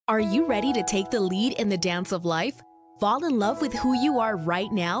Are you ready to take the lead in the dance of life? Fall in love with who you are right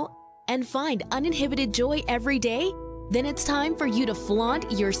now? And find uninhibited joy every day? Then it's time for you to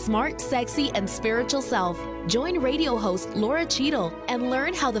flaunt your smart, sexy, and spiritual self. Join radio host Laura Cheadle and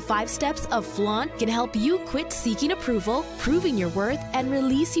learn how the 5 steps of flaunt can help you quit seeking approval, proving your worth, and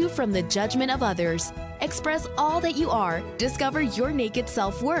release you from the judgment of others. Express all that you are, discover your naked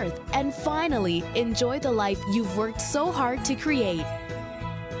self-worth, and finally, enjoy the life you've worked so hard to create.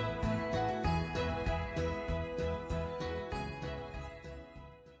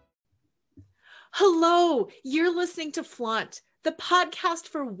 Hello, you're listening to Flaunt, the podcast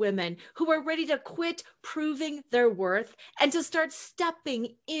for women who are ready to quit proving their worth and to start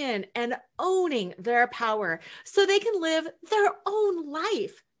stepping in and owning their power so they can live their own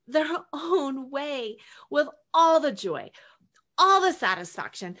life, their own way, with all the joy, all the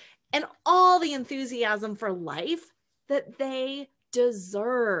satisfaction, and all the enthusiasm for life that they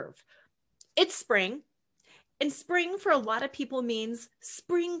deserve. It's spring. And spring for a lot of people means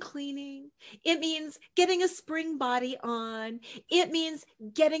spring cleaning. It means getting a spring body on. It means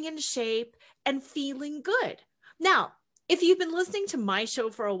getting in shape and feeling good. Now, if you've been listening to my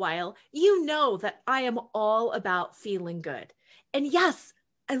show for a while, you know that I am all about feeling good. And yes,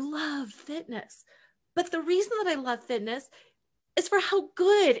 I love fitness. But the reason that I love fitness is for how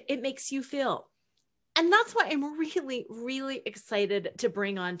good it makes you feel. And that's why I'm really, really excited to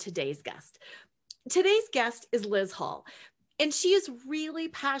bring on today's guest. Today's guest is Liz Hall, and she is really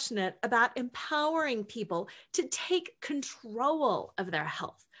passionate about empowering people to take control of their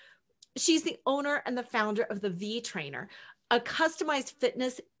health. She's the owner and the founder of the V-Trainer, a customized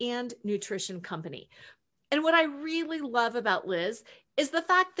fitness and nutrition company. And what I really love about Liz is the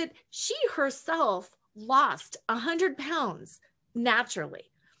fact that she herself lost 100 pounds naturally.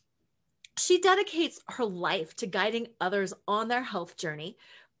 She dedicates her life to guiding others on their health journey.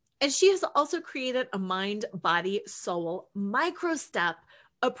 And she has also created a mind, body, soul, micro-step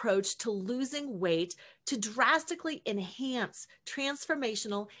approach to losing weight to drastically enhance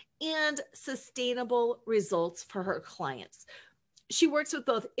transformational and sustainable results for her clients. She works with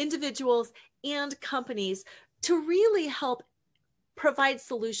both individuals and companies to really help provide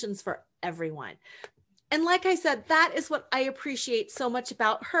solutions for everyone. And like I said, that is what I appreciate so much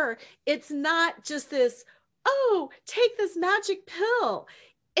about her. It's not just this, oh, take this magic pill.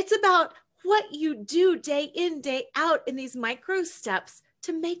 It's about what you do day in, day out in these micro steps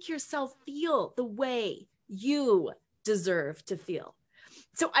to make yourself feel the way you deserve to feel.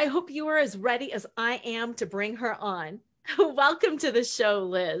 So I hope you are as ready as I am to bring her on. Welcome to the show,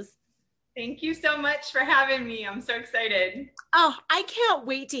 Liz. Thank you so much for having me. I'm so excited. Oh, I can't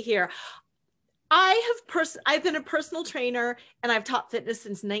wait to hear. I've been a personal trainer and I've taught fitness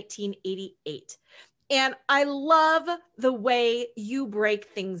since 1988. And I love the way you break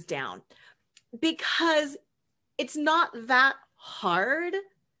things down because it's not that hard,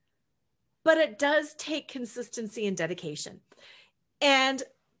 but it does take consistency and dedication. And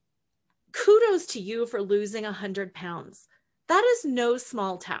kudos to you for losing 100 pounds. That is no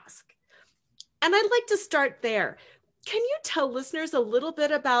small task. And I'd like to start there. Can you tell listeners a little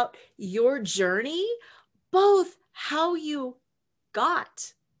bit about your journey, both how you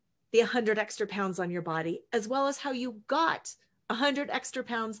got the 100 extra pounds on your body, as well as how you got 100 extra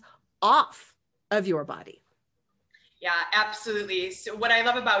pounds off of your body? Yeah, absolutely. So what I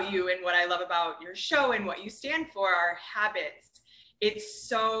love about you and what I love about your show and what you stand for are habits. It's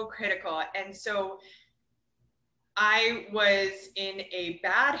so critical. And so I was in a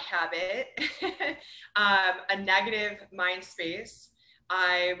bad habit, a negative mind space.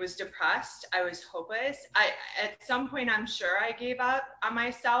 I was depressed. I was hopeless. At some point, I'm sure I gave up on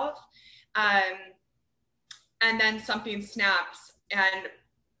myself. And then something snaps. And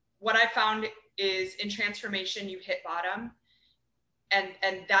what I found is in transformation, you hit bottom. And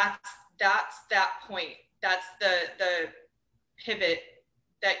that's that point. That's the pivot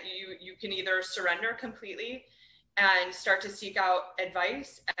that you can either surrender completely and start to seek out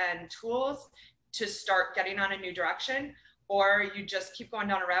advice and tools to start getting on a new direction, or you just keep going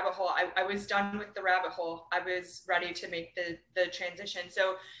down a rabbit hole. I was done with the rabbit hole. I was ready to make the transition.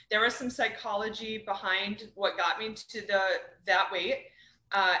 So there was some psychology behind what got me to that weight,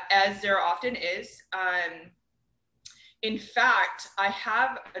 as there often is. In fact, I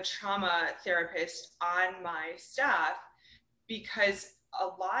have a trauma therapist on my staff because a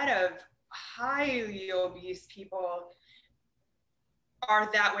lot of highly obese people are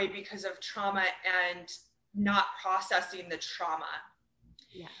that way because of trauma and not processing the trauma.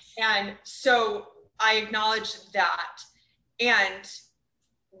 Yes. And so I acknowledge that. And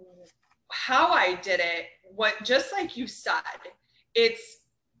how I did it, just like you said, it's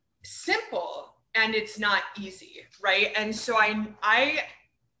simple and it's not easy, right? And so I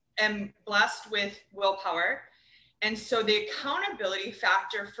am blessed with willpower. And so the accountability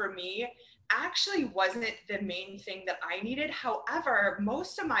factor for me actually wasn't the main thing that I needed. However,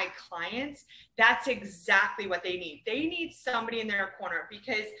 most of my clients, that's exactly what they need. They need somebody in their corner,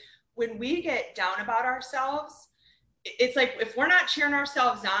 because when we get down about ourselves, it's like, if we're not cheering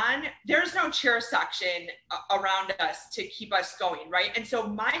ourselves on, there's no cheer section around us to keep us going, right? And so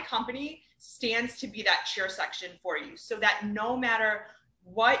my company stands to be that cheer section for you, so that no matter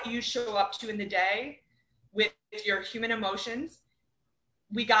what you show up to in the day with your human emotions,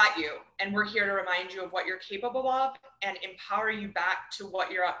 we got you, and we're here to remind you of what you're capable of and empower you back to what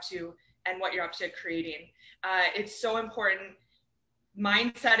you're up to and what you're up to creating. It's so important.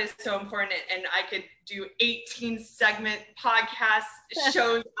 Mindset is so important, and I could do 18 segment podcast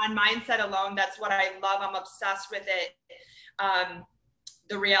shows on mindset alone. That's what I love. I'm obsessed with it.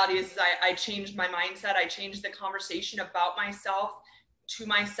 The reality is I changed my mindset. I changed the conversation about myself to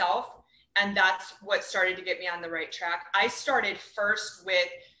myself, and that's what started to get me on the right track. I started first with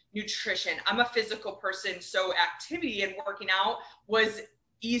nutrition. I'm a physical person, so activity and working out was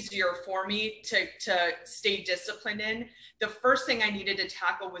easier for me to stay disciplined in. The first thing I needed to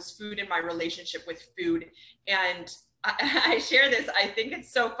tackle was food and my relationship with food. And I share this. I think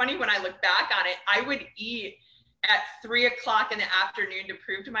it's so funny when I look back on it. I would eat at 3 o'clock in the afternoon to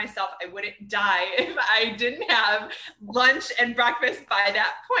prove to myself I wouldn't die if I didn't have lunch and breakfast by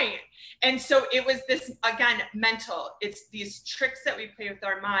that point. And so it was this, again, mental. It's these tricks that we play with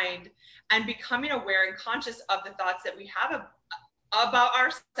our mind, and becoming aware and conscious of the thoughts that we have about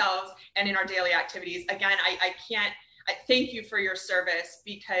ourselves and in our daily activities. Again, I thank you for your service,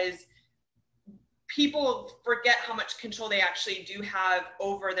 because people forget how much control they actually do have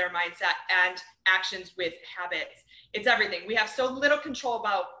over their mindset and actions with habits. It's everything. We have so little control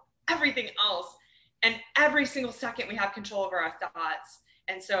about everything else, and every single second we have control over our thoughts.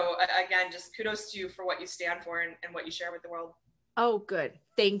 And so again, just kudos to you for what you stand for and what you share with the world. Oh, good.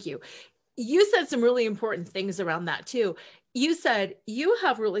 Thank you. You said some really important things around that too. You said you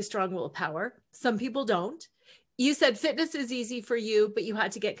have really strong willpower. Some people don't. You said fitness is easy for you, but you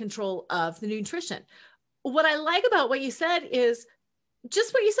had to get control of the nutrition. What I like about what you said is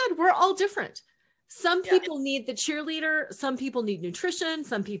just what you said. We're all different. Some people need the cheerleader. Some people need nutrition.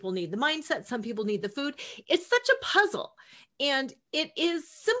 Some people need the mindset. Some people need the food. It's such a puzzle, and it is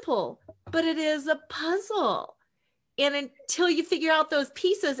simple, but it is a puzzle. And until you figure out those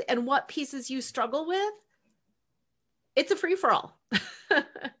pieces and what pieces you struggle with, it's a free-for-all.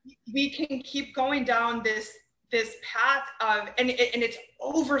 We can keep going down this path of, and it's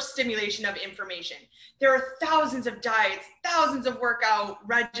overstimulation of information. There are thousands of diets, thousands of workout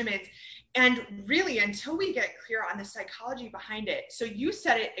regimens, and really until we get clear on the psychology behind it. So you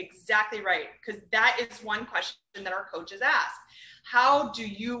said it exactly right, because that is one question that our coaches ask. How do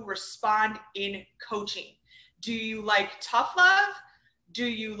you respond in coaching? Do you like tough love? Do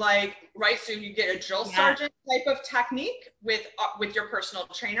you like, right? So you get a drill sergeant type of technique with your personal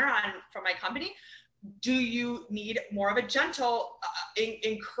trainer from my company. Do you need more of a gentle,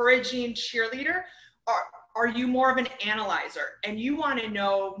 encouraging cheerleader? Are you more of an analyzer and you want to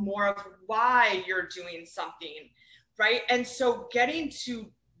know more of why you're doing something, right? And so getting to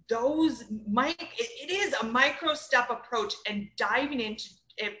those, it is a micro step approach, and diving into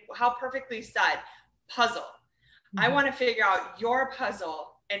it, how perfectly said, puzzle. I want to figure out your puzzle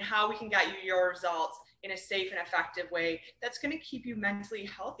and how we can get you your results in a safe and effective way that's going to keep you mentally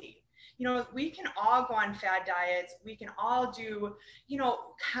healthy. You know, we can all go on fad diets. We can all do,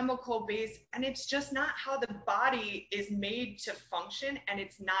 chemical based, and it's just not how the body is made to function, and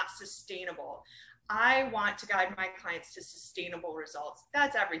it's not sustainable. I want to guide my clients to sustainable results.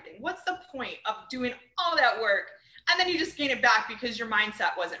 That's everything. What's the point of doing all that work and then you just gain it back because your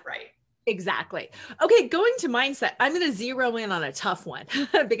mindset wasn't right? Exactly. Okay, going to mindset, I'm going to zero in on a tough one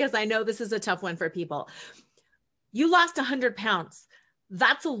because I know this is a tough one for people. You lost 100 pounds.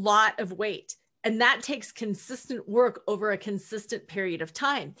 That's a lot of weight. And that takes consistent work over a consistent period of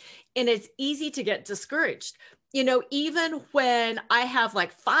time. And it's easy to get discouraged. Even when I have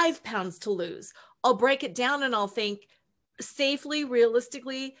like 5 pounds to lose, I'll break it down and I'll think safely,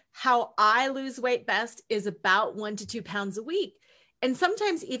 realistically, how I lose weight best is about 1 to 2 pounds a week. And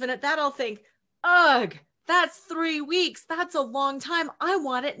sometimes even at that, I'll think, ugh, that's 3 weeks. That's a long time. I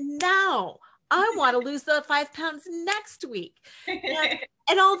want it now. I want to lose the 5 pounds next week.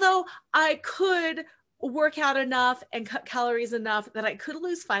 And although I could work out enough and cut calories enough that I could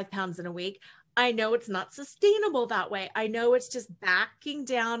lose 5 pounds in a week, I know it's not sustainable that way. I know it's just backing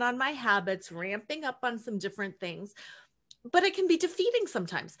down on my habits, ramping up on some different things. but it can be defeating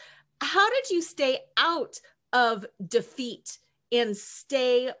sometimes. How did you stay out of defeat and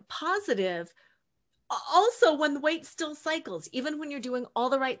stay positive? Also, when the weight still cycles, even when you're doing all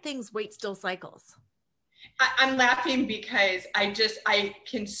the right things, weight still cycles. I'm laughing because I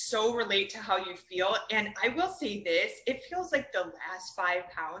can so relate to how you feel. And I will say this, it feels like the last 5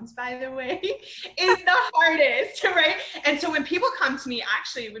 pounds, by the way, is the hardest, right? And so when people come to me,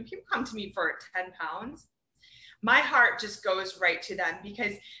 when people come to me for 10 pounds, my heart just goes right to them,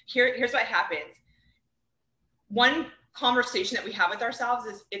 because here's what happens. One conversation that we have with ourselves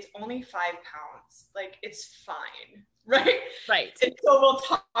is, it's only 5 pounds. Like, it's fine, right? Right. And so we'll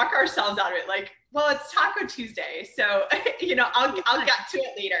talk ourselves out of it. Like, well, it's Taco Tuesday, so, I'll get to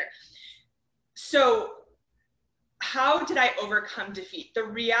it later. So how did I overcome defeat? The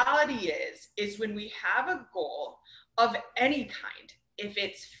reality is when we have a goal of any kind, if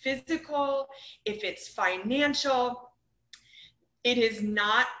it's physical, if it's financial, it is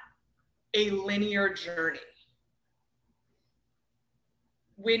not a linear journey.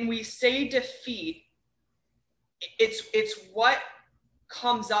 When we say defeat, it's what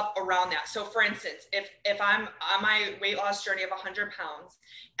comes up around that. So for instance, if I'm on my weight loss journey of 100 pounds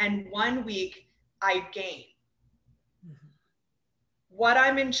and 1 week I gain, what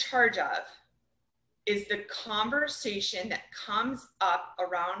I'm in charge of is the conversation that comes up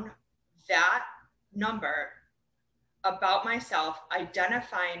around that number about myself,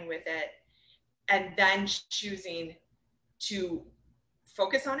 identifying with it, and then choosing to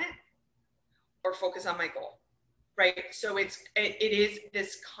focus on it or focus on my goal. Right? So it is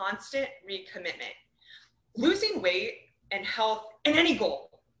this constant recommitment. Losing weight and health and any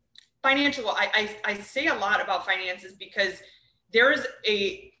goal, financial goal. I say a lot about finances because there is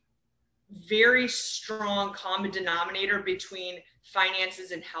a very strong common denominator between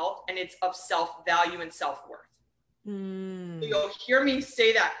finances and health, and it's of self-value and self-worth. So you'll hear me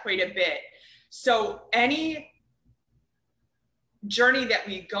say that quite a bit. So any journey that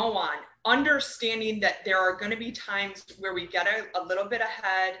we go on, understanding that there are going to be times where we get a little bit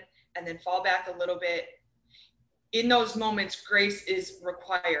ahead and then fall back a little bit. In those moments, grace is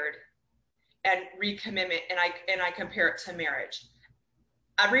required and recommitment. And I compare it to marriage.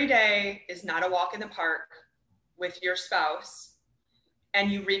 Every day is not a walk in the park with your spouse,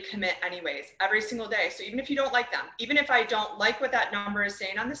 and you recommit anyways, every single day. So even if you don't like them, even if I don't like what that number is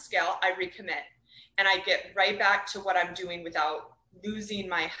saying on the scale, I recommit and I get right back to what I'm doing without losing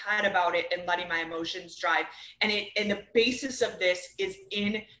my head about it and letting my emotions drive. And the basis of this is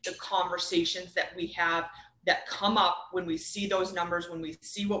in the conversations that we have that come up when we see those numbers, when we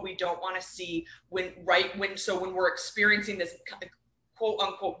see what we don't want to see, when we're experiencing this quote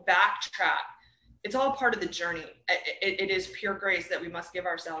unquote backtrack. It's all part of the journey. It is pure grace that we must give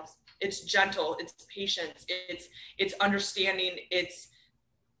ourselves. It's gentle, it's patience, it's understanding, it's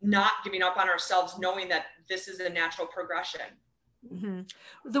not giving up on ourselves, knowing that this is a natural progression. Mm-hmm.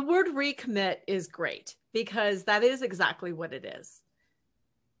 The word recommit is great because that is exactly what it is.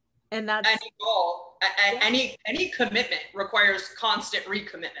 And that's any goal, any commitment requires constant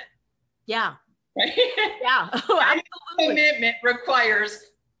recommitment. Yeah. Right? Yeah. Any commitment requires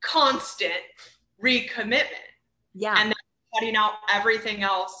constant recommitment. Yeah. And then cutting out everything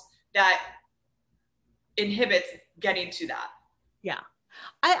else that inhibits getting to that. Yeah.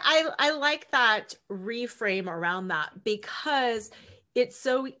 I like that reframe around that because it's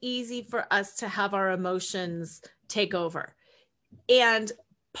so easy for us to have our emotions take over. And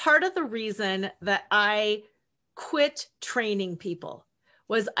part of the reason that I quit training people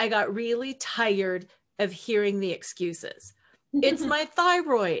was I got really tired of hearing the excuses. It's my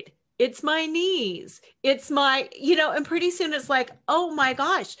thyroid. It's my knees. It's my, and pretty soon it's like, oh my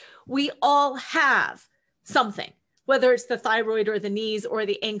gosh, we all have something. Whether it's the thyroid or the knees or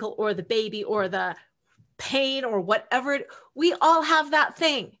the ankle or the baby or the pain or whatever, we all have that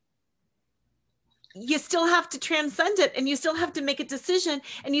thing. You still have to transcend it and you still have to make a decision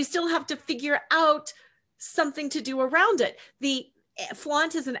and you still have to figure out something to do around it. The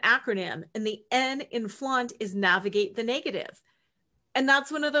flaunt is an acronym and the N in flaunt is navigate the negative. And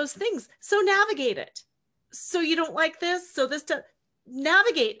that's one of those things. So navigate it. So you don't like this. So this to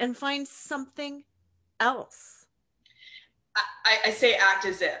navigate and find something else. I say act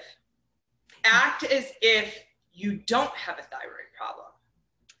as if. Act as if you don't have a thyroid problem.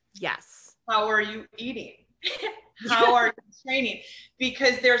 Yes. How are you eating? How are you training?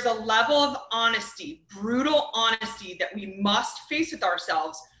 Because there's a level of honesty, brutal honesty that we must face with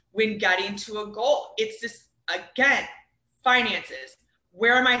ourselves when getting to a goal. It's this, again, finances.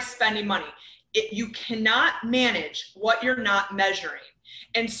 Where am I spending money? You cannot manage what you're not measuring.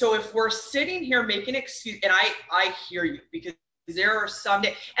 And so if we're sitting here making excuse, and I hear you, because there are some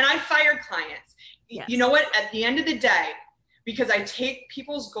days, and I fired clients. Yes. You know what? At the end of the day, because I take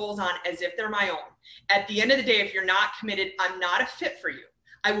people's goals on as if they're my own. At the end of the day, if you're not committed, I'm not a fit for you.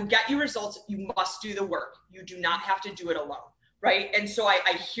 I will get you results. You must do the work. You do not have to do it alone, right? And so I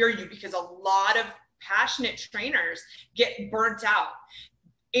hear you, because a lot of passionate trainers get burnt out.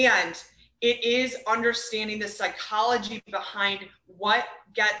 And it is understanding the psychology behind what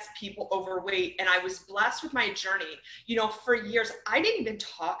gets people overweight. And I was blessed with my journey. You know, for years, I didn't even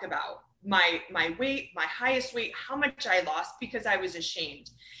talk about my weight, my highest weight, how much I lost, because I was ashamed.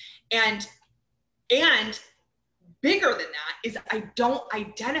 And bigger than that is I don't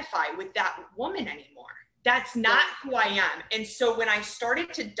identify with that woman anymore. That's not who I am. And so when I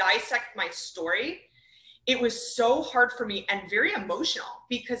started to dissect my story, it was so hard for me and very emotional,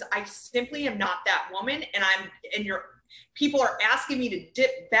 because I simply am not that woman. And people are asking me to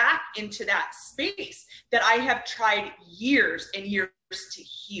dip back into that space that I have tried years and years to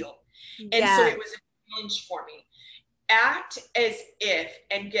heal. And so it was a challenge for me. Act as if,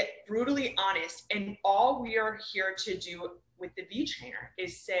 and get brutally honest. And all we are here to do with the V Trainer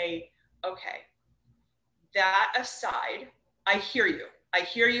is say, okay, that aside, I hear you.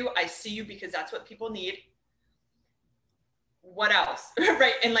 I see you, because that's what people need. What else?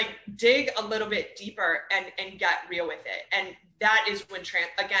 Right? And like dig a little bit deeper and get real with it. And that is when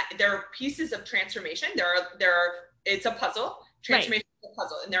again, there are pieces of transformation. It's a puzzle. Transformation is a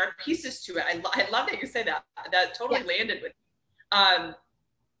puzzle, and there are pieces to it. I love that you say that. That totally landed with me.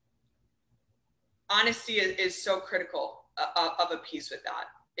 Honesty is so critical of a piece with that.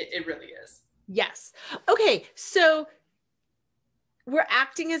 It really is. Yes. Okay. So we're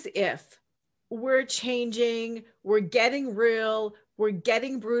acting as if we're changing, we're getting real, we're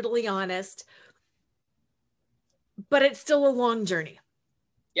getting brutally honest, but it's still a long journey.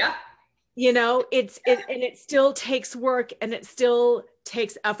 Yeah. You know, and it still takes work, and it still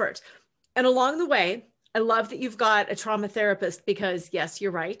takes effort. And along the way, I love that you've got a trauma therapist, because yes,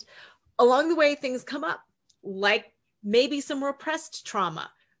 you're right. Along the way, things come up, like maybe some repressed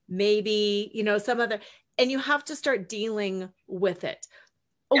trauma, maybe, you know, some other, and you have to start dealing with it.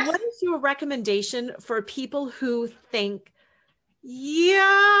 Yes. What is your recommendation for people who think,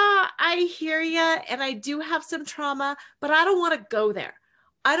 yeah, I hear you, and I do have some trauma, but I don't want to go there.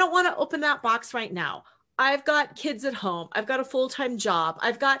 I don't want to open that box right now. I've got kids at home. I've got a full-time job.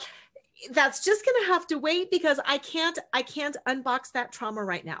 That's just going to have to wait, because I can't unbox that trauma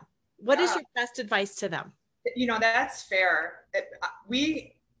right now. What is your best advice to them? You know, that's fair.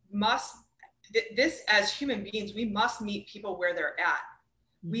 We must, as human beings, we must meet people where they're at.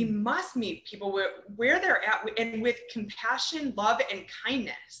 We must meet people where they're at, and with compassion, love, and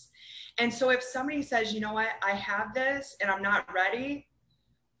kindness. And so if somebody says, you know what, I have this and I'm not ready,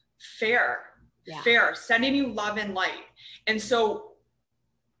 fair, sending you love and light. And so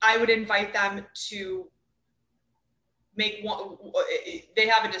I would invite them to make one, they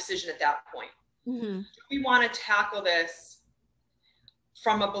have a decision at that point. Do we want to tackle this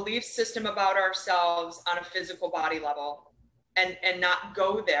from a belief system about ourselves on a physical body level, and not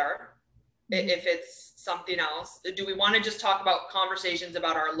go there if it's something else? Do we want to just talk about conversations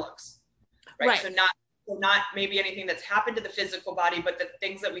about our looks? Right. So not maybe anything that's happened to the physical body, but the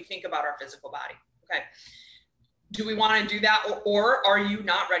things that we think about our physical body. Okay. Do we want to do that? Or are you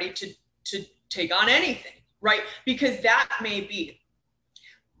not ready to take on anything? Right. Because that may be,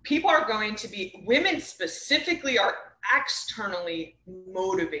 people are going to be, women specifically are externally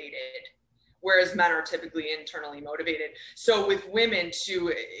motivated, whereas men are typically internally motivated. So with women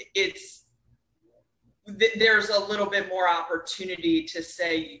too, there's a little bit more opportunity to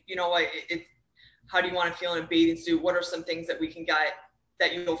say, you know what, how do you want to feel in a bathing suit? What are some things that we can get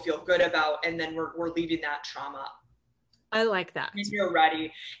that you'll feel good about? And then we're leaving that trauma. I like that. When you're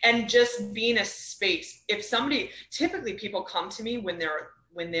ready. And just being a space. If somebody, typically people come to me when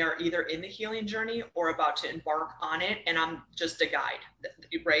they're either in the healing journey or about to embark on it, and I'm just a guide,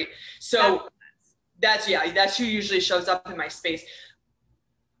 right? So that's who usually shows up in my space.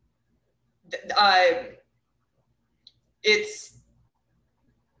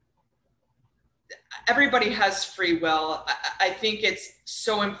 Everybody has free will. I think it's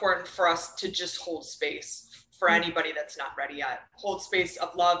so important for us to just hold space for anybody that's not ready yet. Hold space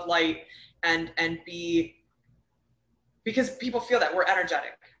of love, light, and be, because people feel that we're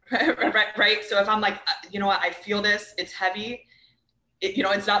energetic, right? So if I'm like, you know what, I feel this, it's heavy,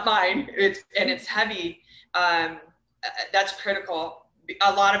 it's not mine, it's heavy. That's critical.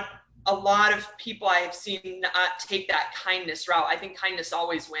 A lot of a lot of people I have seen not take that kindness route. I think kindness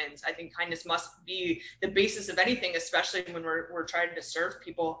always wins. I think kindness must be the basis of anything, especially when we're trying to serve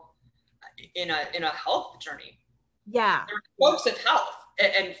people in a health journey. Yeah. There are scopes of health,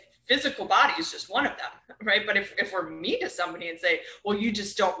 and physical body is just one of them, right? But if we're mean to somebody and say, well, you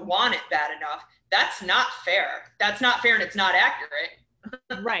just don't want it bad enough, that's not fair. That's not fair, and it's not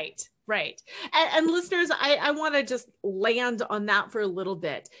accurate. Right, right. And listeners, I want to just land on that for a little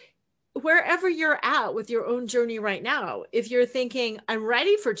bit. Wherever you're at with your own journey right now, if you're thinking, I'm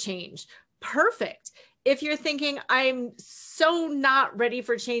ready for change, perfect. If you're thinking, I'm so not ready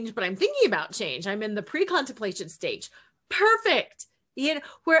for change, but I'm thinking about change, I'm in the pre-contemplation stage, perfect. You know,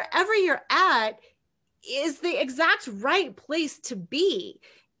 wherever you're at is the exact right place to be.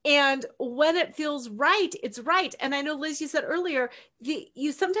 And when it feels right, it's right. And I know, Liz, you said earlier,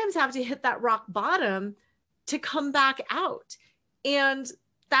 you sometimes have to hit that rock bottom to come back out. And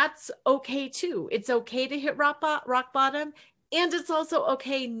that's okay too. It's okay to hit rock bottom. And it's also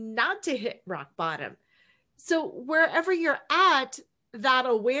okay not to hit rock bottom. So wherever you're at, that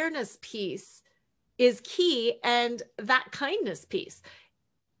awareness piece is key, and that kindness piece.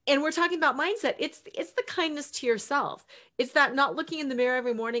 And we're talking about mindset. It's the kindness to yourself. It's that not looking in the mirror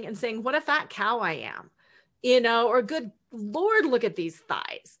every morning and saying, what a fat cow I am, you know, or good Lord, look at these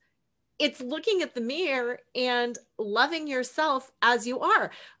thighs. It's looking at the mirror and loving yourself as you are.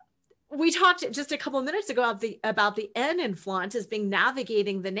 We talked just a couple of minutes ago about the N in flaunt as being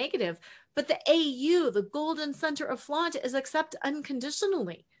navigating the negative, but the AU, the golden center of flaunt, is accept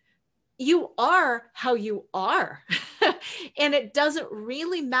unconditionally. You are how you are. And it doesn't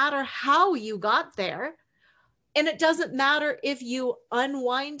really matter how you got there. And it doesn't matter if you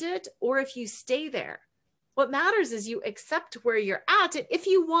unwind it or if you stay there. What matters is you accept where you're at. And if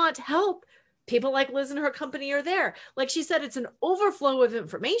you want help, people like Liz and her company are there. Like she said, it's an overflow of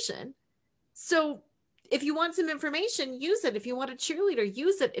information. So if you want some information, use it. If you want a cheerleader,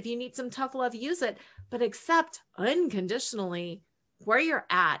 use it. If you need some tough love, use it. But accept unconditionally where you're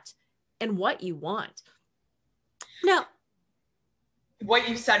at and what you want. Now, what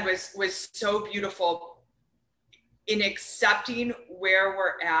you said was so beautiful in accepting where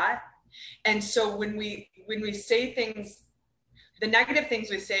we're at. And so when we say things, the negative things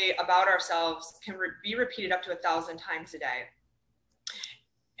we say about ourselves can be repeated up to 1,000 times a day.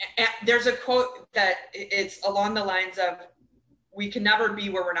 And there's a quote that it's along the lines of, we can never be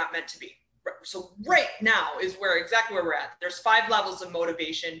where we're not meant to be. So right now is exactly where we're at. There's 5 levels of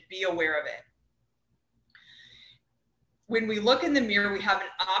motivation. Be aware of it. When we look in the mirror, we have an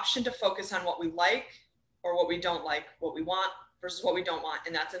option to focus on what we like or what we don't like, what we want versus what we don't want,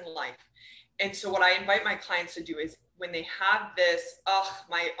 and that's in life. And so what I invite my clients to do is, when they have this, oh,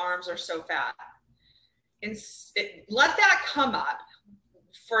 my arms are so fat, and let that come up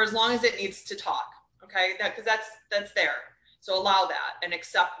for as long as it needs to talk, okay? Because that's there. So allow that and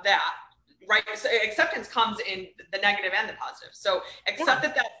accept that, right? So acceptance comes in the negative and the positive. So accept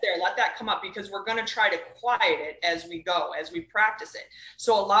that that's there, let that come up, because we're gonna try to quiet it as we go, as we practice it.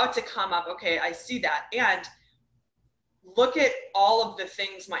 So allow it to come up, okay, I see that. And look at all of the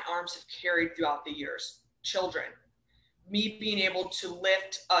things my arms have carried throughout the years. Children, me being able to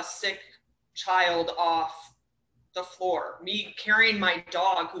lift a sick child off the floor, me carrying my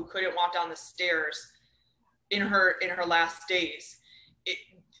dog who couldn't walk down the stairs in her last days.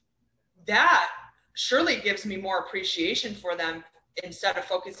 That surely gives me more appreciation for them instead of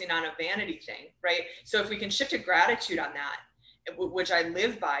focusing on a vanity thing, right? So if we can shift to gratitude on that, which I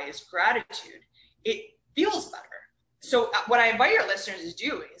live by is gratitude, it feels better. So what I invite your listeners to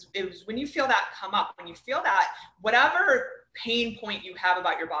do is when you feel that come up, when you feel that whatever pain point you have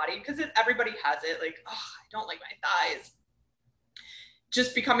about your body, because everybody has it, like, oh, I don't like my thighs.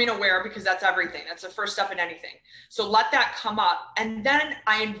 Just becoming aware, because that's everything. That's the first step in anything. So let that come up. And then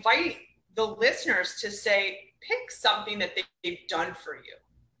I invite the listeners to say, pick something that they've done for you.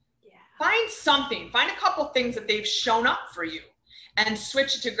 Yeah. Find something, find a couple things that they've shown up for you, and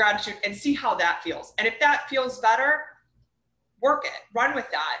switch it to gratitude and see how that feels. And if that feels better, work it, run with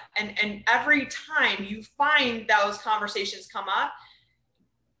that. And every time you find those conversations come up,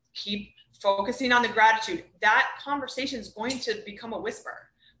 keep focusing on the gratitude. That conversation is going to become a whisper.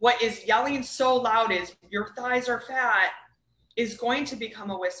 What is yelling so loud is your thighs are fat is going to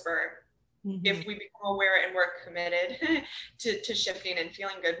become a whisper. Mm-hmm. If we become aware and we're committed to shifting and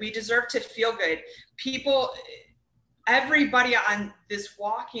feeling good. We deserve to feel good. People, everybody on this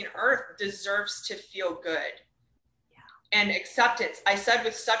walking earth deserves to feel good. Yeah. And acceptance. I said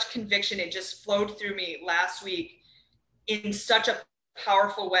with such conviction, it just flowed through me last week in such a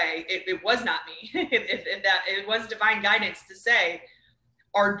powerful way. It was not me. It was divine guidance to say,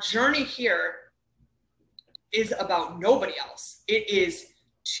 our journey here is about nobody else. It is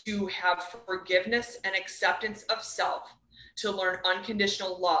to have forgiveness and acceptance of self, to learn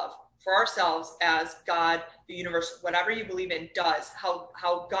unconditional love for ourselves as God, the universe, whatever you believe in does,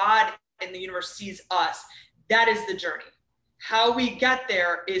 how God and the universe sees us. That is the journey. How we get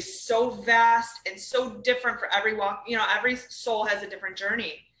there is so vast and so different for every walk. You know, every soul has a different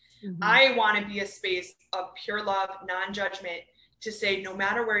journey. Mm-hmm. I want to be a space of pure love, non-judgment, to say, no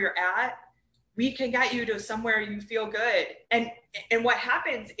matter where you're at, we can get you to somewhere you feel good. And what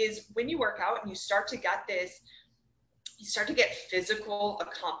happens is when you work out and you start to get this, you start to get physical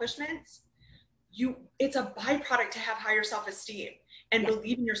accomplishments, it's a byproduct to have higher self-esteem and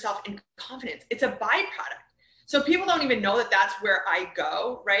believe in yourself and confidence. It's a byproduct. So people don't even know that that's where I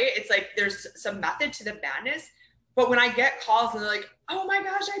go, right? It's like, there's some method to the madness. But when I get calls and they're like, oh my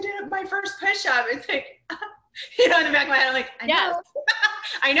gosh, I did my first push-up. It's like, you know, in the back of my head, I'm like, I know.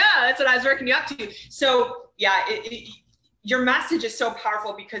 I know, that's what I was working you up to. So yeah, your message is so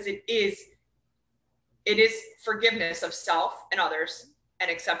powerful because it is forgiveness of self and others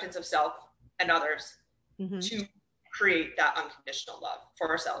and acceptance of self and others to create that unconditional love for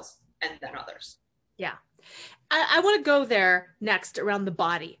ourselves and then others. Yeah. I want to go there next around the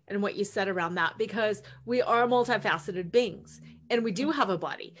body and what you said around that, because we are multifaceted beings and we do have a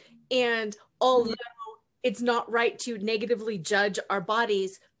body. And although it's not right to negatively judge our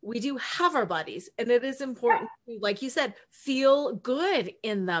bodies, we do have our bodies, and it is important to, like you said, feel good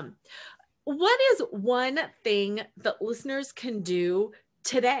in them. What is one thing that listeners can do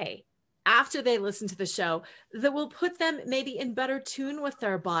today after they listen to the show that will put them maybe in better tune with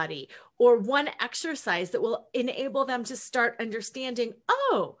their body, or one exercise that will enable them to start understanding,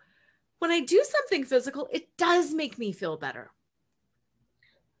 oh, when I do something physical, it does make me feel better?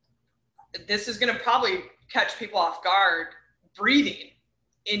 This is going to probably catch people off guard. Breathing,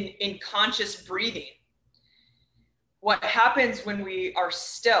 in conscious breathing. What happens when we are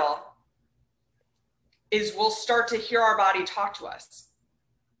still is we'll start to hear our body talk to us.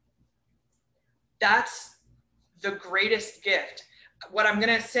 That's the greatest gift. What I'm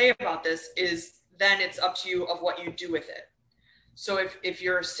going to say about this is then it's up to you of what you do with it. So if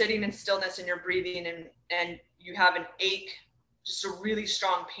you're sitting in stillness and you're breathing and you have an ache, just a really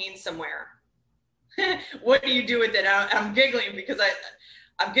strong pain somewhere, what do you do with it? I'm giggling because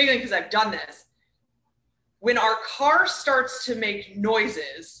I've done this. When our car starts to make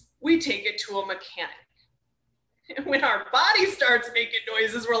noises, we take it to a mechanic. When our body starts making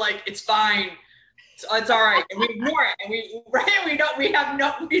noises, we're like, it's fine. It's all right. And we ignore it. And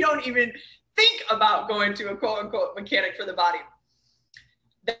we don't even think about going to a quote unquote mechanic for the body.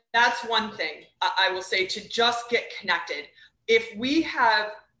 That's one thing I will say, to just get connected. If we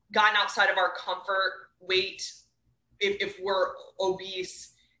have gotten outside of our comfort weight, if we're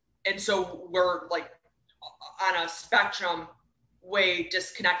obese, and so we're like on a spectrum way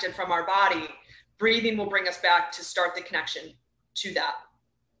disconnected from our body, breathing will bring us back to start the connection to that.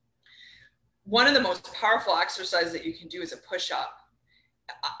 One of the most powerful exercises that you can do is a push-up.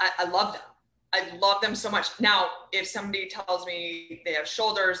 I love them. I love them so much. Now, if somebody tells me they have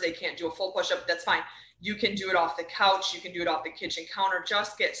shoulders, they can't do a full push-up, that's fine. You can do it off the couch. You can do it off the kitchen counter.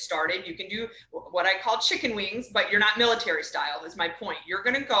 Just get started. You can do what I call chicken wings, but you're not military style, is my point. You're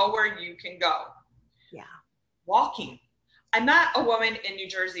going to go where you can go. Yeah. Walking. I met a woman in New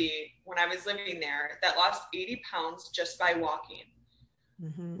Jersey when I was living there that lost 80 pounds just by walking.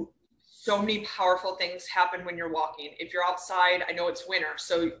 Mm-hmm. So many powerful things happen when you're walking. If you're outside, I know it's winter,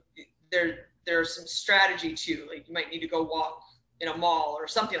 so there's some strategy too. Like you might need to go walk in a mall or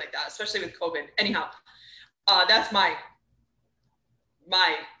something like that, especially with COVID. Anyhow, that's my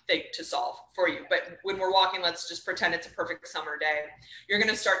thing to solve for you. But when we're walking, let's just pretend it's a perfect summer day. You're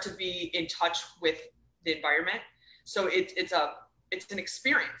going to start to be in touch with the environment. So it's an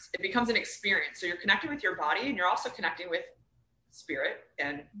experience. It becomes an experience. So you're connecting with your body, and you're also connecting with spirit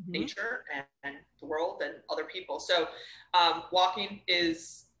and nature and the world and other people. So walking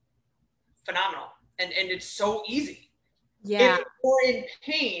is phenomenal, and it's so easy. Yeah. If you're in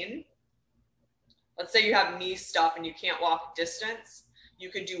pain, let's say you have knee stuff and you can't walk distance,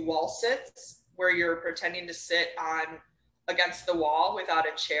 you could do wall sits where you're pretending to sit against the wall without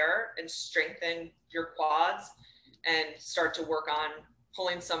a chair and strengthen your quads and start to work on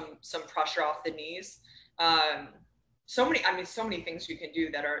pulling some pressure off the knees. So many things you can do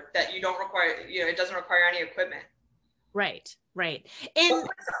that you don't require, it doesn't require any equipment. Right. And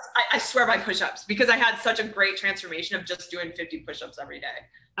I swear by push-ups, because I had such a great transformation of just doing 50 push-ups every day.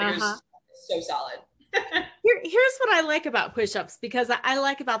 It was so solid. Here's what I like about push-ups, because I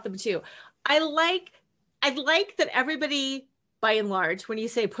like about them too. I like that everybody by and large, when you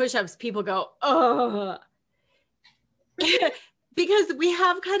say push-ups, people go, oh, because we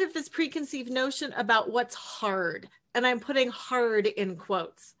have kind of this preconceived notion about what's hard. And I'm putting hard in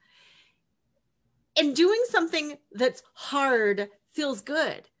quotes. And doing something that's hard feels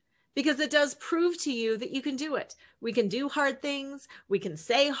good because it does prove to you that you can do it. We can do hard things. We can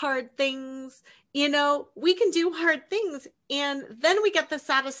say hard things. You know, we can do hard things. And then we get the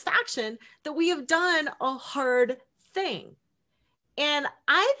satisfaction that we have done a hard thing. And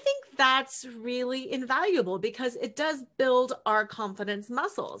I think that's really invaluable because it does build our confidence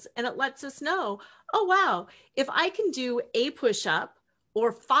muscles and it lets us know, oh, wow, if I can do a push-up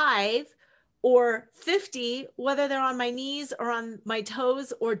or 5 or 50, whether they're on my knees or on my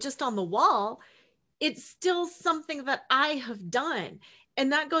toes or just on the wall, it's still something that I have done.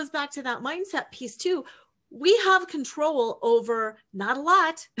 And that goes back to that mindset piece too. We have control over not a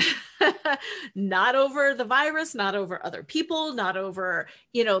lot, not over the virus, not over other people, not over,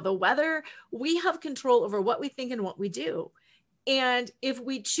 you know, the weather. We have control over what we think and what we do. And if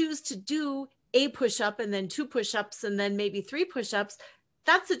we choose to do a push-up and then 2 push-ups and then maybe 3 push-ups,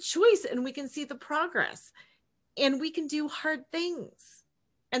 that's a choice and we can see the progress and we can do hard things.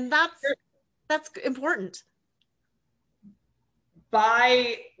 And that's important.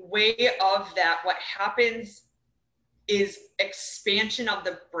 By way of that, what happens is expansion of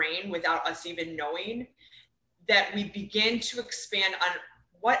the brain without us even knowing, that we begin to expand on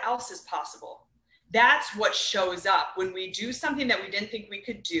what else is possible. That's what shows up when we do something that we didn't think we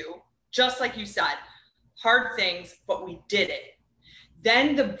could do, just like you said, hard things, but we did it.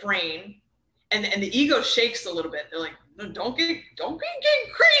 Then the brain and the ego shakes a little bit. They're like, no, don't be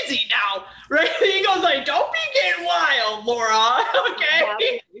getting crazy now, right? The ego's like, don't be getting wild, Laura.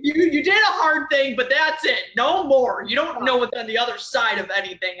 Okay, you did a hard thing, but that's it. No more. You don't know what's on the other side of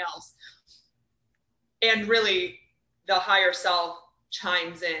anything else. And really, the higher self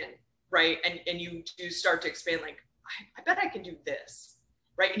chimes in, right? And you do start to expand. Like, I bet I can do this,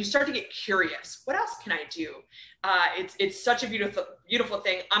 right? And you start to get curious. What else can I do? It's such a beautiful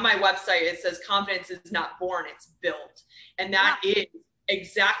thing. On my website, it says confidence is not born, it's built. And that is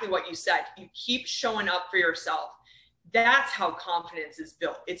exactly what you said. You keep showing up for yourself. That's how confidence is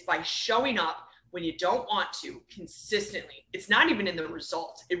built. It's by showing up when you don't want to consistently. It's not even in the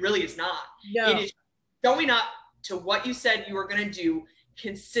results. It really is not. No. It is showing up to what you said you were going to do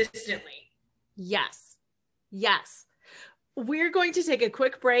consistently. Yes. Yes. We're going to take a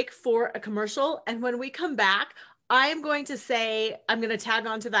quick break for a commercial. And when we come back, I'm going to tag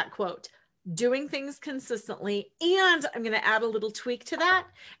on to that quote, doing things consistently. And I'm going to add a little tweak to that.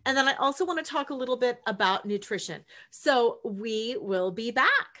 And then I also want to talk a little bit about nutrition. So we will be back.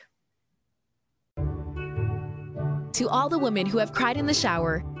 To all the women who have cried in the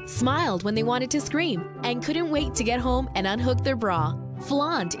shower, smiled when they wanted to scream, and couldn't wait to get home and unhook their bra,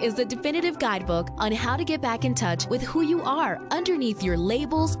 Flaunt is the definitive guidebook on how to get back in touch with who you are underneath your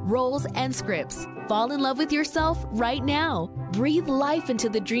labels, roles, and scripts. Fall in love with yourself right now. Breathe life into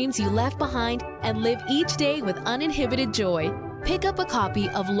the dreams you left behind and live each day with uninhibited joy. Pick up a copy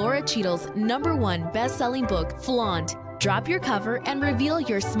of Laura Cheadle's #1 best-selling book, Flaunt. Drop your cover and reveal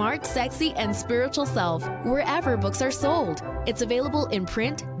your smart, sexy, and spiritual self wherever books are sold. It's available in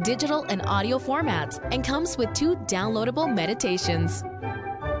print, digital, and audio formats and comes with 2 downloadable meditations.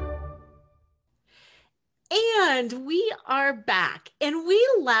 And we are back, and we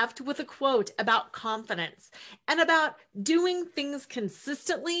left with a quote about confidence and about doing things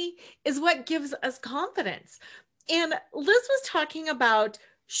consistently is what gives us confidence. And Liz was talking about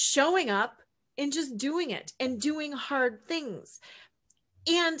showing up and just doing it and doing hard things.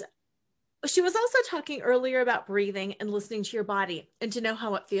 And she was also talking earlier about breathing and listening to your body and to know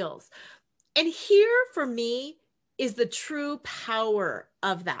how it feels. And here for me is the true power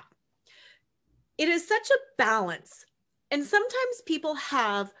of that. It is such a balance. And sometimes people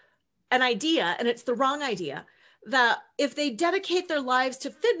have an idea, and it's the wrong idea, that if they dedicate their lives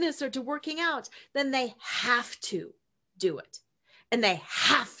to fitness or to working out, then they have to do it. And they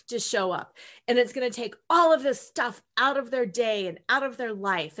have to show up. And it's going to take all of this stuff out of their day and out of their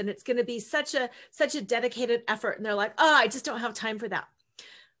life. And it's going to be such a dedicated effort. And they're like, oh, I just don't have time for that.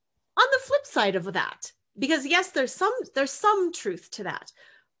 On the flip side of that, because yes, there's some truth to that.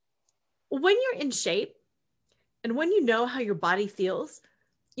 When you're in shape and when you know how your body feels,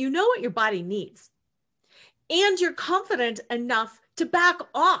 you know what your body needs. And you're confident enough to back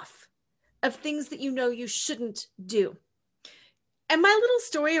off of things that you know you shouldn't do. And my little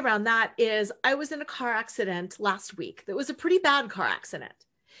story around that is I was in a car accident last week. That was a pretty bad car accident.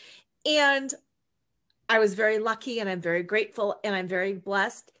 And I was very lucky and I'm very grateful and I'm very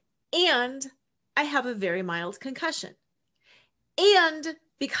blessed. And I have a very mild concussion. And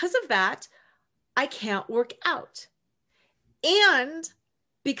because of that, I can't work out. And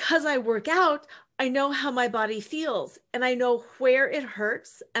because I work out, I know how my body feels, and I know where it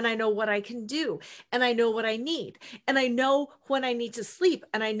hurts, and I know what I can do, and I know what I need, and I know when I need to sleep,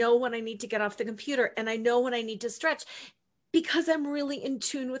 and I know when I need to get off the computer, and I know when I need to stretch, because I'm really in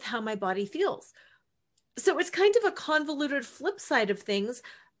tune with how my body feels. So it's kind of a convoluted flip side of things,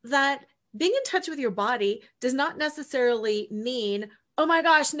 that being in touch with your body does not necessarily mean, oh my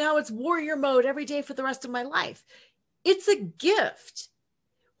gosh, now it's warrior mode every day for the rest of my life. It's a gift.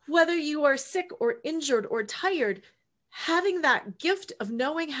 Whether you are sick or injured or tired, having that gift of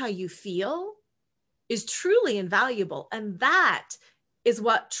knowing how you feel is truly invaluable. And that is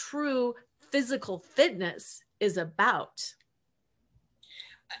what true physical fitness is about.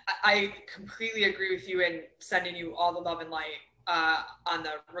 I completely agree with you, and sending you all the love and light on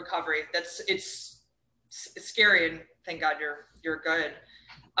the recovery. It's scary, and thank God you're good.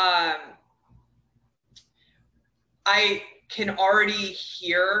 I can already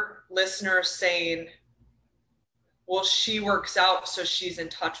hear listeners saying, well, she works out, so she's in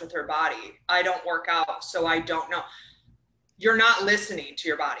touch with her body. I don't work out, so I don't know. You're not listening to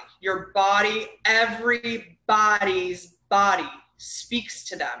your body. Your body, everybody's body speaks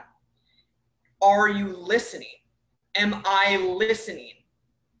to them. Are you listening? Am I listening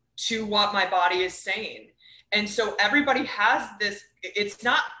to what my body is saying? And so everybody has this, it's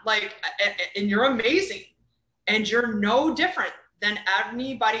not like, and you're amazing, and you're no different than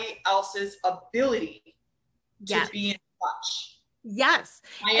anybody else's ability to be in touch. Yes.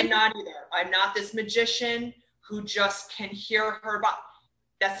 I am not either. I'm not this magician who just can hear her body.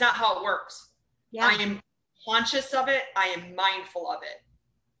 That's not how it works. Yeah. I am conscious of it. I am mindful of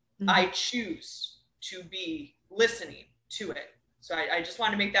it. Mm-hmm. I choose to be listening to it. So I just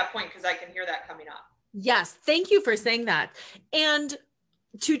want to make that point, because I can hear that coming up. Yes. Thank you for saying that. And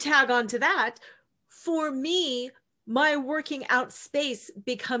to tag on to that, for me, my working out space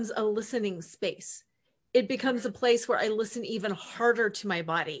becomes a listening space. It becomes a place where I listen even harder to my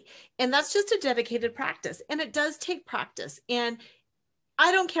body. And that's just a dedicated practice. And it does take practice. And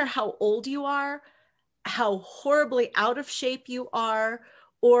I don't care how old you are, how horribly out of shape you are,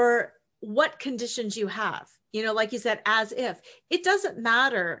 or what conditions you have. You know, like you said, as if. It doesn't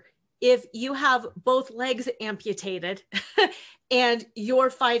matter if you have both legs amputated and you're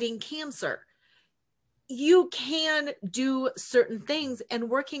fighting cancer. You can do certain things, and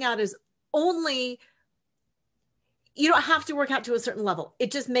working out is only, you don't have to work out to a certain level.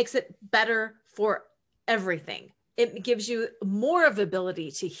 It just makes it better for everything. It gives you more of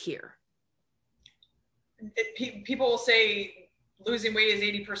ability to hear. People will say losing weight is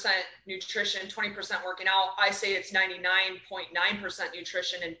 80% nutrition, 20% working out. I say it's 99.9%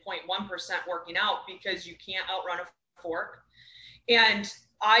 nutrition and 0.1% working out, because you can't outrun a fork. And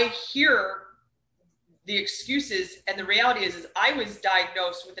I hear the excuses, and the reality is I was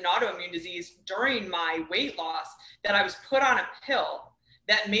diagnosed with an autoimmune disease during my weight loss, that I was put on a pill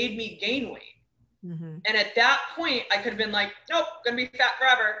that made me gain weight. Mm-hmm. And at that point, I could have been like, nope, gonna be fat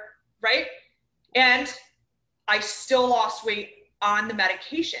forever, right? And I still lost weight on the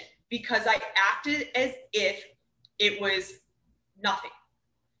medication, because I acted as if it was nothing.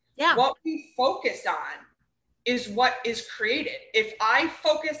 Yeah. What we focus on is what is created. If I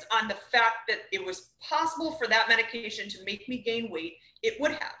focused on the fact that it was possible for that medication to make me gain weight, it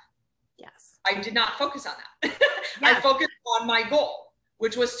would have. Yes. I did not focus on that. Yeah. I focused on my goal,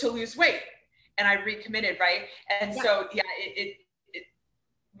 which was to lose weight, and I recommitted, right? And so, yeah, it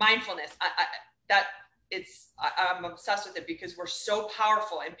mindfulness, I'm obsessed with it, because we're so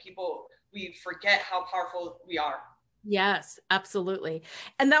powerful, and we forget how powerful we are. Yes, absolutely.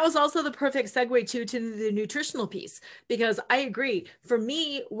 And that was also the perfect segue to the nutritional piece, because I agree. For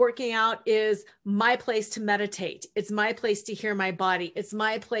me, working out is my place to meditate. It's my place to hear my body. It's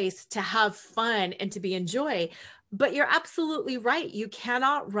my place to have fun and to be in joy. But you're absolutely right. You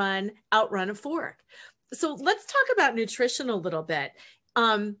cannot outrun a fork. So let's talk about nutrition a little bit.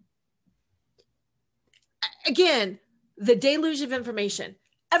 Again, the deluge of information.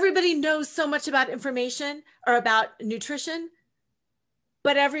 Everybody knows so much about information or about nutrition,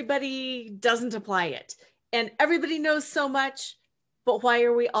 but everybody doesn't apply it. And everybody knows so much, but why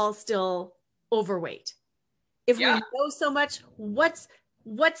are we all still overweight? If we know so much, what's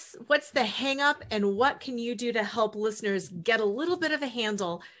the hang up, and what can you do to help listeners get a little bit of a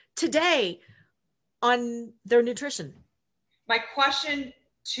handle today on their nutrition? My question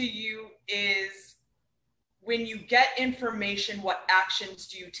to you is, when you get information, what actions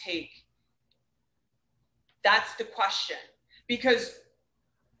do you take? That's the question. Because,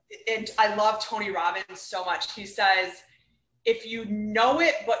 and I love Tony Robbins so much. He says, if you know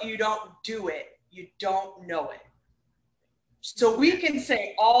it, but you don't do it, you don't know it. So we can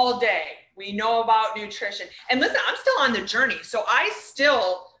say all day, we know about nutrition. And listen, I'm still on the journey. So I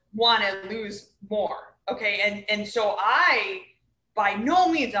still want to lose more. Okay. And so I, by no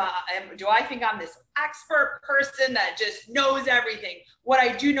means do I think I'm this expert person that just knows everything. What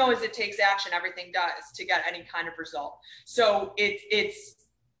I do know is it takes action. Everything does to get any kind of result. So it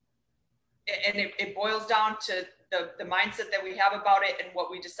boils down to the mindset that we have about it and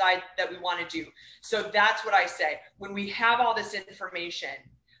what we decide that we want to do. So that's what I say. When we have all this information,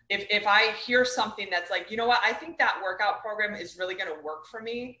 if I hear something that's like, you know what, I think that workout program is really going to work for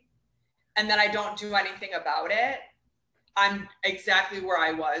me, and then I don't do anything about it, I'm exactly where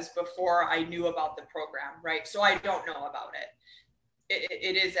I was before I knew about the program, right? So I don't know about it.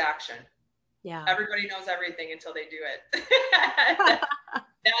 It is action. Yeah. Everybody knows everything until they do it.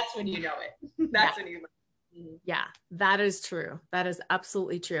 That's when you know it. That's when you know. Yeah, that is true. That is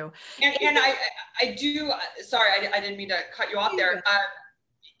absolutely true. And I do, sorry, I didn't mean to cut you off there.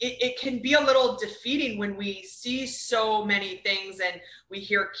 It can be a little defeating when we see so many things and we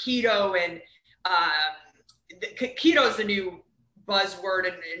hear keto, and keto is the new buzzword.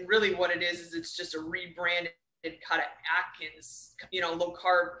 And really what it is it's just a rebranded cut of Atkins, low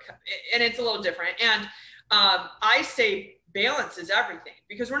carb, and it's a little different. And I say balance is everything,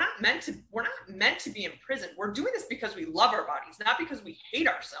 because we're not meant to be in prison. We're doing this because we love our bodies, not because we hate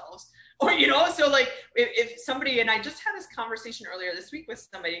ourselves, or so like if somebody, and I just had this conversation earlier this week with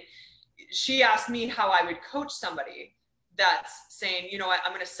somebody, she asked me how I would coach somebody that's saying,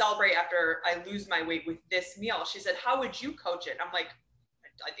 I'm going to celebrate after I lose my weight with this meal. She said, how would you coach it? I'm like,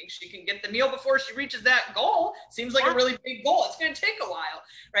 I think she can get the meal before she reaches that goal. Seems like a really big goal. It's going to take a while,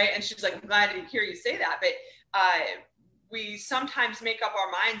 right? And she's like, I'm glad to hear you say that. But we sometimes make up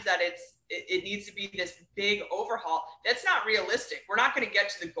our minds that it needs to be this big overhaul. That's not realistic. We're not going to get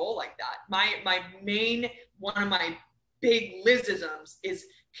to the goal like that. One of my big Lizisms is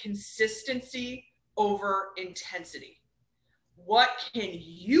consistency over intensity. What can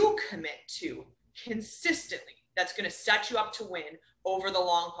you commit to consistently that's going to set you up to win over the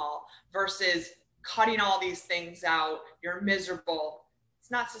long haul versus cutting all these things out? You're miserable. It's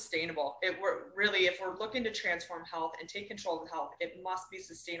not sustainable. If we're looking to transform health and take control of health, it must be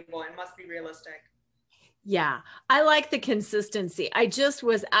sustainable and must be realistic. Yeah, I like the consistency. I just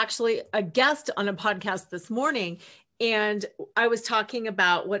was actually a guest on a podcast this morning, and I was talking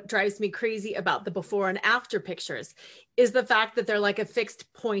about what drives me crazy about the before and after pictures is the fact that they're like a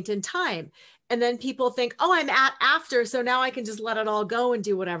fixed point in time. And then people think, oh, I'm at after, so now I can just let it all go and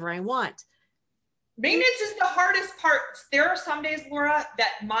do whatever I want. Maintenance is the hardest part. There are some days, Laura,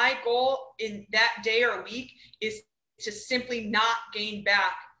 that my goal in that day or week is to simply not gain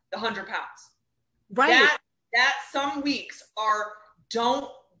back the 100 pounds. Right. That some weeks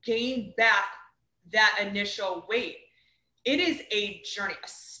don't gain back that initial weight. It is a journey,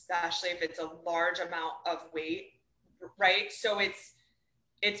 especially if it's a large amount of weight, right? So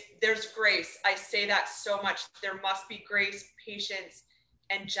there's grace. I say that so much. There must be grace, patience,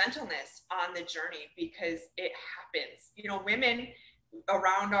 and gentleness on the journey, because it happens. Women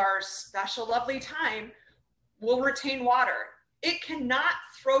around our special, lovely time will retain water. It cannot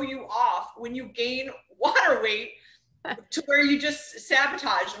throw you off when you gain water weight to where you just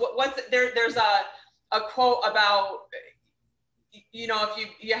sabotage. There's a quote about, if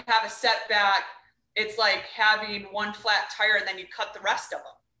you have a setback, it's like having one flat tire and then you cut the rest of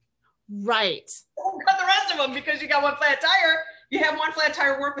them. Right. Don't cut the rest of them because you got one flat tire. You have one flat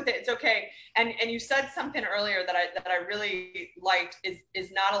tire, work with it. It's okay. And you said something earlier that I really liked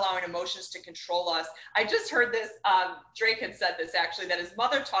is not allowing emotions to control us. I just heard this, Drake had said this actually, that his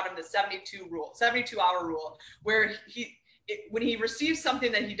mother taught him the 72-hour rule, where when he receives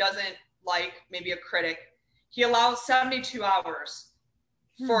something that he doesn't like, maybe a critic, he allows 72 hours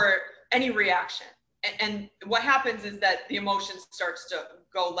for any reaction. And what happens is that the emotion starts to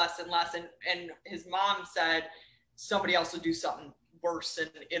go less and less. And his mom said, somebody else will do something worse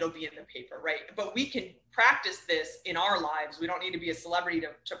and it'll be in the paper, right? But we can practice this in our lives. We don't need to be a celebrity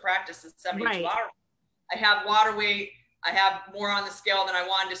to practice this 72 hours. I have water weight. I have more on the scale than I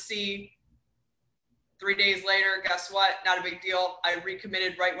wanted to see. 3 days later, guess what? Not a big deal. I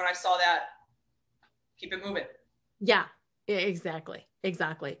recommitted right when I saw that. Keep it moving. Yeah, exactly.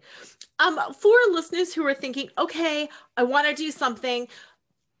 For listeners who are thinking, okay, I want to do something,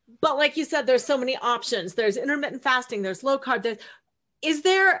 but like you said, there's so many options. There's intermittent fasting, there's low carb. Is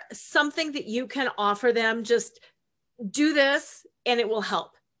there something that you can offer them? Just do this and it will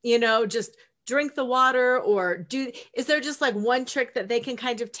help, just drink the water, or is there just like one trick that they can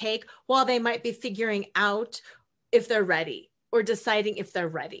kind of take while they might be figuring out if they're ready? or deciding if they're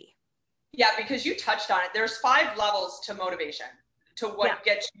ready? Yeah, because you touched on it. There's 5 levels to motivation, to what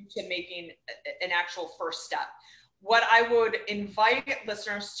gets you to making an actual first step. What I would invite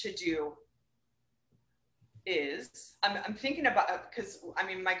listeners to do is, I'm thinking about, because I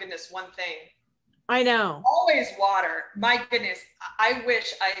mean, my goodness, one thing. I know. Always water. My goodness. I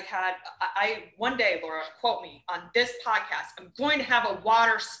wish I had, one day, Laura, quote me on this podcast, I'm going to have a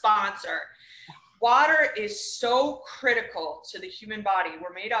water sponsor. Water is so critical to the human body.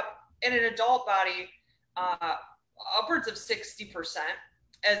 We're made up in an adult body, upwards of 60%.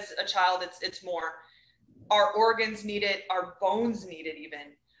 As a child, it's more. Our organs need it. Our bones need it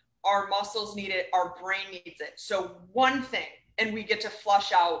even. Our muscles need it. Our brain needs it. So one thing, and we get to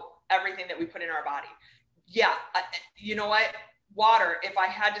flush out everything that we put in our body. Yeah. You know what? Water, if I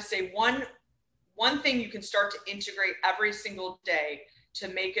had to say one thing you can start to integrate every single day to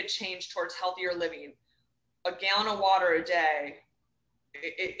make a change towards healthier living, a gallon of water a day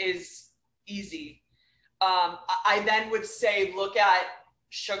is easy. I then would say, look at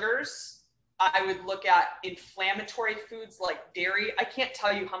sugars. I would look at inflammatory foods like dairy. I can't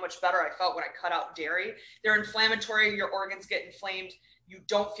tell you how much better I felt when I cut out dairy. They're inflammatory. Your organs get inflamed. You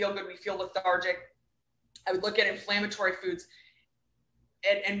don't feel good. We feel lethargic. I would look at inflammatory foods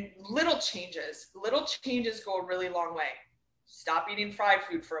and little changes go a really long way. Stop eating fried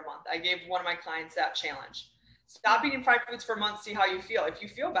food for a month. I gave one of my clients that challenge. Stop eating fried foods for a month, see how you feel. If you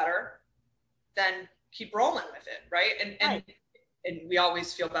feel better, then keep rolling with it, right? And we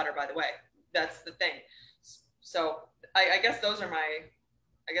always feel better, by the way. That's the thing. So I guess those are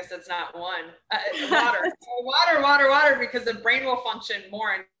I guess that's not one. Water, because the brain will function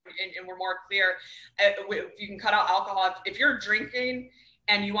more and we're more clear. If you can cut out alcohol, if you're drinking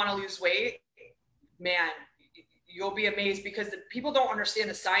and you want to lose weight, man, you'll be amazed, because people don't understand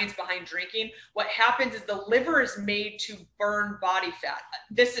the science behind drinking. What happens is the liver is made to burn body fat.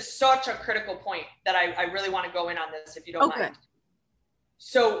 This is such a critical point that I really want to go in on this, if you don't mind.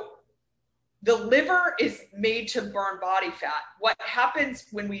 So the liver is made to burn body fat. What happens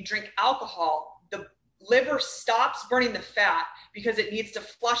when we drink alcohol, the liver stops burning the fat because it needs to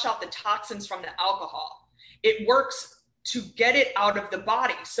flush out the toxins from the alcohol. It works to get it out of the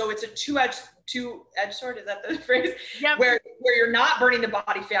body. So it's a two-edged sword, is that the phrase? Yep. Where you're not burning the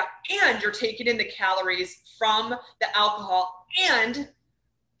body fat and you're taking in the calories from the alcohol and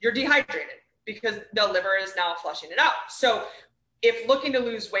you're dehydrated because the liver is now flushing it out. So if looking to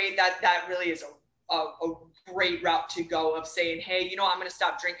lose weight, that really is a great route to go, of saying, hey, I'm going to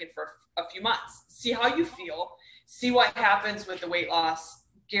stop drinking for a few months. See how you feel. See what happens with the weight loss.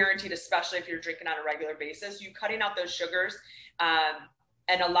 Guaranteed, especially if you're drinking on a regular basis. You cutting out those sugars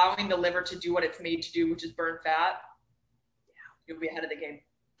and allowing the liver to do what it's made to do, which is burn fat. You'll be ahead of the game.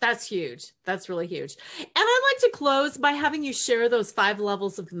 That's huge. That's really huge. And I'd like to close by having you share those 5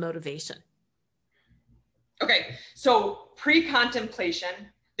 levels of motivation. Okay, so pre-contemplation,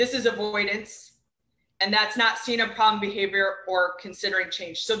 this is avoidance, and that's not seeing a problem behavior or considering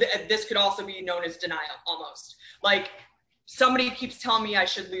change. So this could also be known as denial, almost. Like, somebody keeps telling me I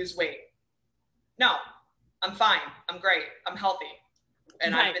should lose weight. No, I'm fine. I'm great. I'm healthy.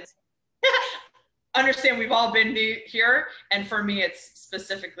 And I've been, understand we've all been here. And for me, it's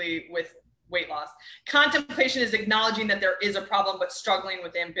specifically with weight loss. Contemplation is acknowledging that there is a problem, but struggling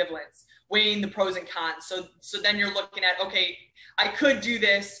with ambivalence, weighing the pros and cons. So then you're looking at, okay, I could do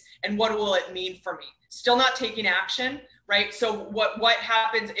this, and what will it mean for me? Still not taking action, right? So what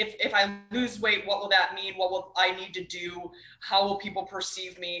happens if I lose weight? What will that mean? What will I need to do? How will people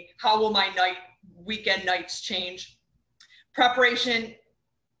perceive me? How will my weekend nights change? Preparation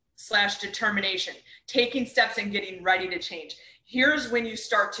 / determination, taking steps and getting ready to change. Here's when you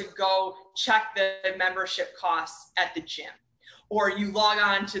start to go check the membership costs at the gym, or you log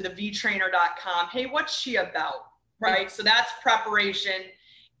on to the vtrainer.com. Hey, what's she about? Right? So that's preparation.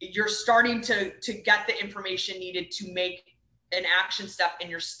 You're starting to get the information needed to make an action step,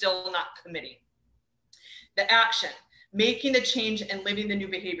 and you're still not committing. The action, making the change and living the new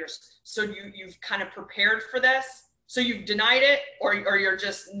behaviors. So you've kind of prepared for this. So you've denied it, or you're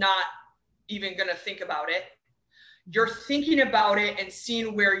just not even going to think about it. You're thinking about it and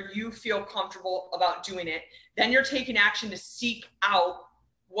seeing where you feel comfortable about doing it. Then you're taking action to seek out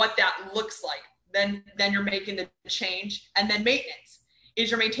what that looks like. Then you're making the change. And then maintenance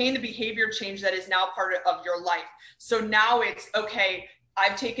is you're maintaining the behavior change that is now part of your life. So now it's, okay,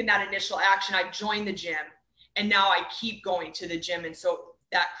 I've taken that initial action. I've joined the gym, and now I keep going to the gym. And so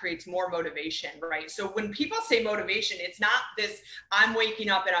that creates more motivation, right? So when people say motivation, it's not this, I'm waking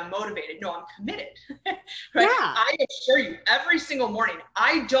up and I'm motivated. No, I'm committed, right? Yeah. I assure you, every single morning,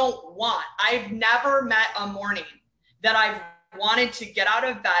 I've never met a morning that I've wanted to get out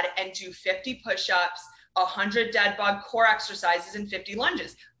of bed and do 50 push-ups, 100 dead bug core exercises, and 50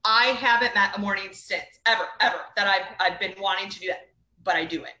 lunges. I haven't met a morning since, ever, that I've been wanting to do that, but I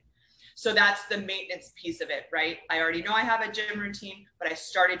do it. So that's the maintenance piece of it, right? I already know I have a gym routine, but I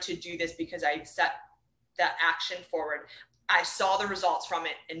started to do this because I set that action forward. I saw the results from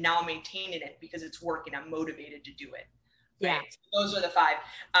it, and now I'm maintaining it because it's working. I'm motivated to do it. Right? Yeah. So those are the 5.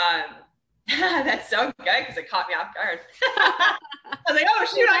 That's so good because it caught me off guard. I was like, oh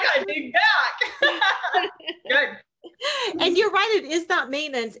shoot, I gotta dig back. Good. And you're right, it is that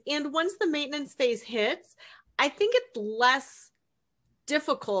maintenance. And once the maintenance phase hits, I think it's less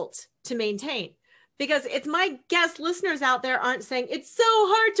difficult to maintain, because it's my guess listeners out there aren't saying it's so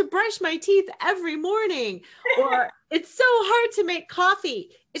hard to brush my teeth every morning, or it's so hard to make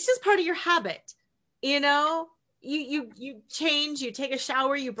coffee. It's just part of your habit. You know, you change, you take a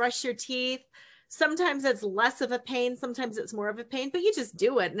shower, you brush your teeth. Sometimes it's less of a pain, sometimes it's more of a pain, but you just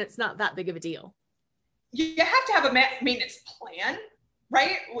do it and it's not that big of a deal. You have to have a maintenance plan,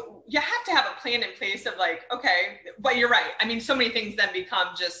 right? You have to have a plan in place of like, okay, but you're right. I mean, so many things then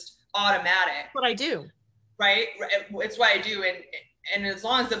become just automatic. What I do. Right? It's what I do. And as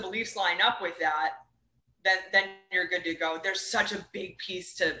long as the beliefs line up with that, then you're good to go. There's such a big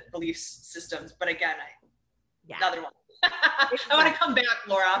piece to belief systems. But again, another one. I want to come back,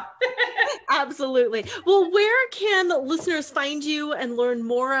 Laura. Absolutely. Well, where can listeners find you and learn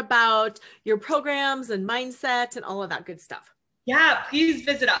more about your programs and mindset and all of that good stuff? Yeah, please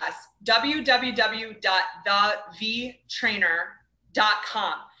visit us,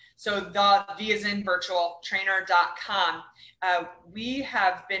 www.thevtrainer.com. So the V is in virtual, trainer.com. We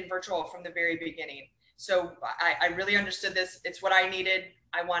have been virtual from the very beginning. So I really understood this. It's what I needed.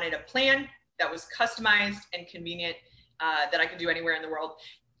 I wanted a plan that was customized and convenient, that I can do anywhere in the world.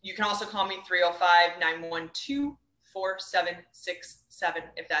 You can also call me 305-912-4767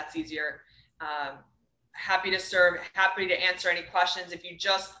 if that's easier. Happy to serve, happy to answer any questions. If you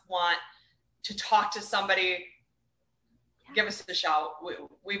just want to talk to somebody, give us a shout.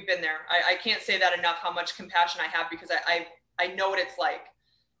 We've been there. I can't say that enough, how much compassion I have, because I know what it's like.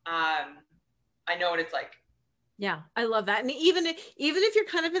 I know what it's like. Yeah, I love that. And even if you're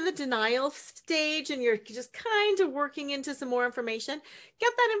kind of in the denial stage and you're just kind of working into some more information,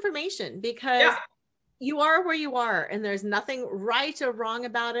 get that information, because you are where you are and there's nothing right or wrong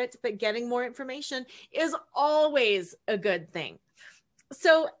about it, but getting more information is always a good thing.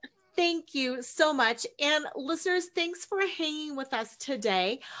 So thank you so much. And listeners, thanks for hanging with us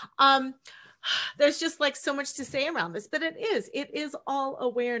today. There's just like so much to say around this, but it is all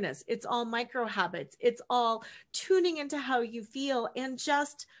awareness. It's all micro habits. It's all tuning into how you feel and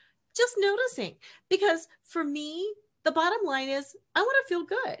just noticing, because for me, the bottom line is I want to feel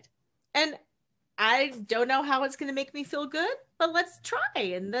good, and I don't know how it's going to make me feel good, but let's try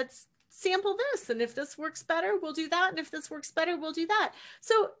and let's sample this. And if this works better, we'll do that. And if this works better, we'll do that.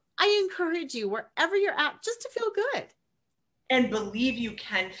 So I encourage you, wherever you're at, just to feel good. And believe you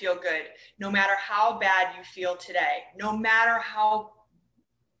can feel good, no matter how bad you feel today, no matter how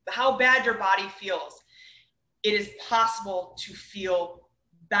bad your body feels. It is possible to feel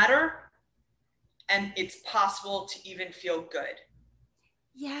better, and it's possible to even feel good.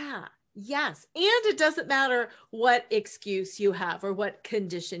 Yeah. Yes. And it doesn't matter what excuse you have or what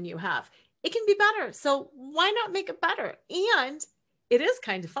condition you have. It can be better. So why not make it better? And it is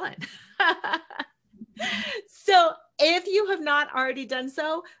kind of fun. So if you have not already done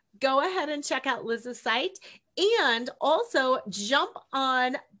so, go ahead and check out Liz's site, and also jump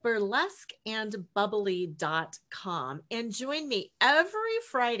on burlesqueandbubbly.com and join me every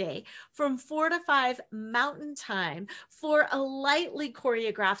Friday from 4 to 5 Mountain Time for a lightly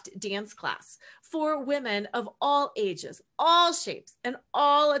choreographed dance class for women of all ages, all shapes, and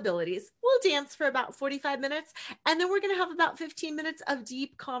all abilities. We'll dance for about 45 minutes, and then we're going to have about 15 minutes of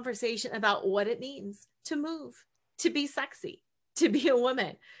deep conversation about what it means to move, to be sexy, to be a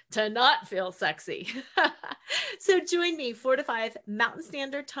woman, to not feel sexy. So join me 4 to 5 Mountain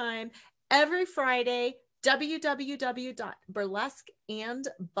Standard Time every Friday,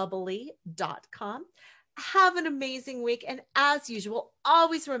 www.burlesqueandbubbly.com. Have an amazing week. And as usual,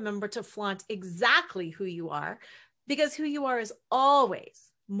 always remember to flaunt exactly who you are, because who you are is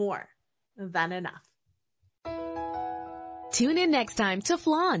always more than enough. Tune in next time to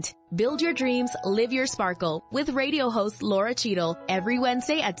Flaunt. Build your dreams, live your sparkle with radio host Laura Cheadle every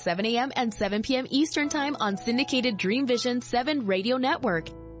Wednesday at 7 a.m. and 7 p.m. Eastern Time on syndicated Dream Vision 7 radio network.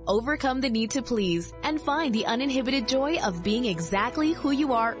 Overcome the need to please and find the uninhibited joy of being exactly who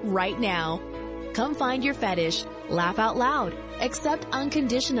you are right now. Come find your fetish, laugh out loud, accept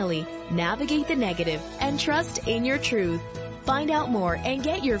unconditionally, navigate the negative, and trust in your truth. Find out more and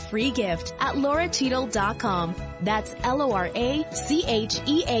get your free gift at lauracheadle.com. That's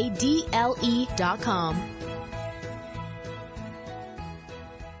LORACHEADLE.com.